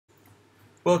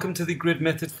Welcome to the grid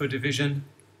method for division,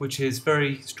 which is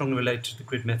very strongly related to the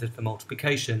grid method for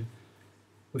multiplication,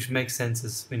 which makes sense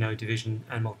as we know division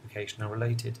and multiplication are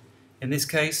related. In this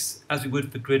case, as we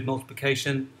would for grid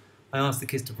multiplication, I asked the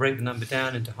kids to break the number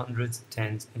down into hundreds,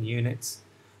 tens and units.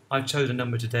 I've chosen a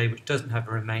number today which doesn't have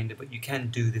a remainder, but you can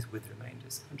do this with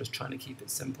remainders. I'm just trying to keep it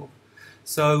simple.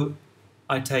 So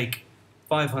I take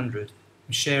 500,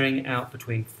 I'm sharing out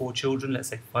between 4 children, let's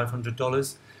say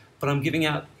 $500, but I'm giving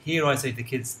out, here I say to the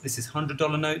kids, this is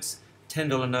 $100 notes,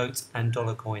 $10 notes and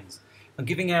dollar coins. I'm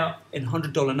giving out in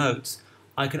 $100 notes,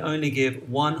 I can only give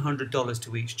 $100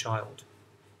 to each child.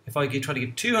 If I try to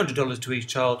give $200 to each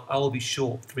child, I will be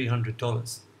short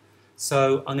 $300.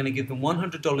 So I'm going to give them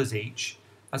 $100 each.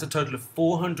 That's a total of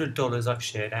 $400 I've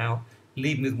shared out,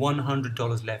 leaving with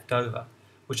 $100 left over,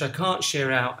 which I can't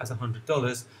share out as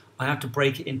 $100. I have to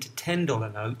break it into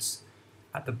 $10 notes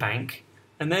at the bank,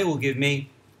 and they will give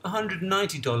me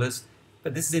 $190,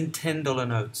 but this is in $10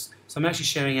 notes. So I'm actually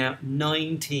sharing out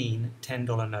 19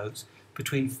 $10 notes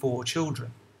between 4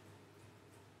 children.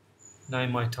 Now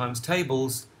in my times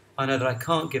tables, I know that I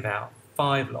can't give out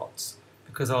 5 lots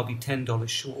because I'll be $10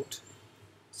 short.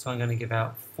 So I'm going to give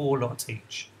out 4 lots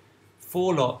each.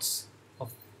 4 lots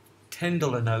of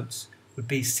 $10 notes would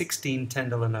be 16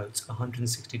 $10 notes,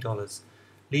 $160,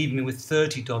 leaving me with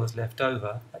 $30 left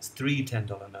over. That's 3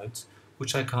 $10 notes,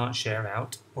 which I can't share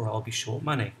out or I'll be short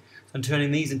money. So I'm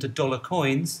turning these into dollar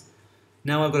coins.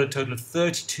 Now I've got a total of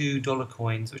 $32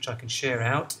 coins which I can share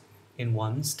out in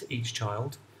ones to each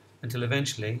child until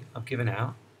eventually I've given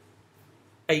out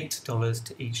 $8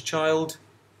 to each child,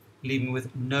 leaving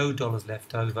with no dollars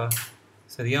left over.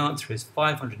 So the answer is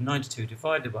 592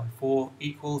 divided by 4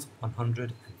 equals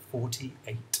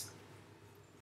 148.